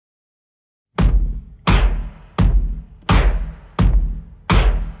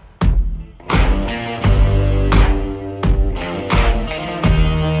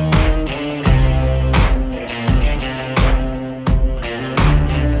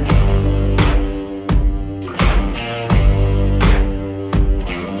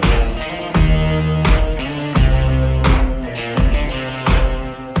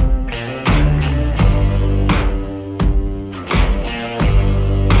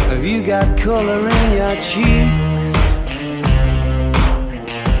Have you got color in your cheeks?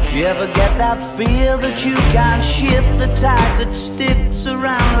 Do you ever get that feel that you can't shift, the type that sticks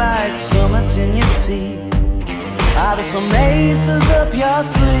around like summits in your teeth? Are there some aces up your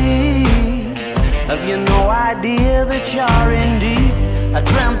sleeve? Have you no idea that you're in deep? I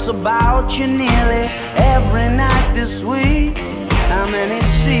dreamt about you nearly every night this week. How many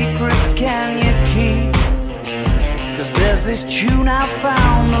secrets can you keep? 'Cause there's this tune I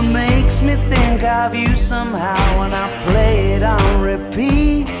found that makes me think of you somehow, and I play it on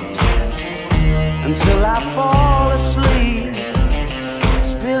repeat until I fall asleep,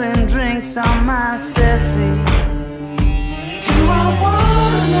 spilling drinks on my settee. Do I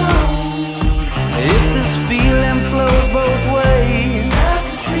wanna know if this feeling flows both ways? Sad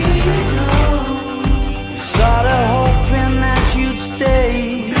to see you go. Sorta hoping that you'd stay.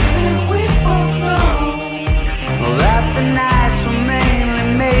 We both know that the nights were mainly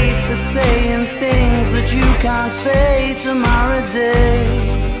made for saying things that you can't say tomorrow day.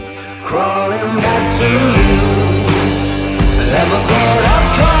 Crawling back to you, never thought I'd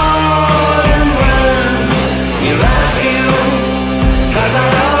calling when you're at you, 'cause I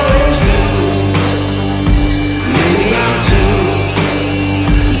always do. Maybe I'm too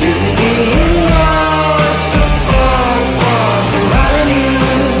busy being lost to fall for somebody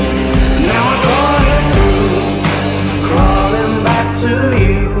new. Now I thought it through, crawling back to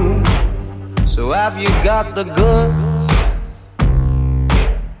you. So have you got the goods?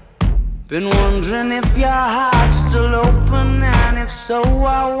 Been wondering if your heart's still open, and if so,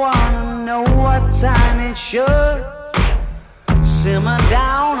 I wanna know what time it should. Simmer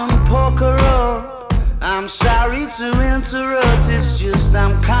down and poker up. I'm sorry to interrupt, it's just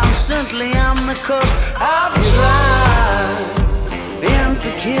I'm constantly on the cusp. I've tried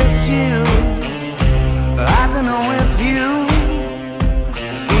to kiss you. I don't know if you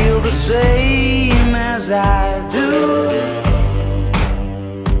feel the same as I do.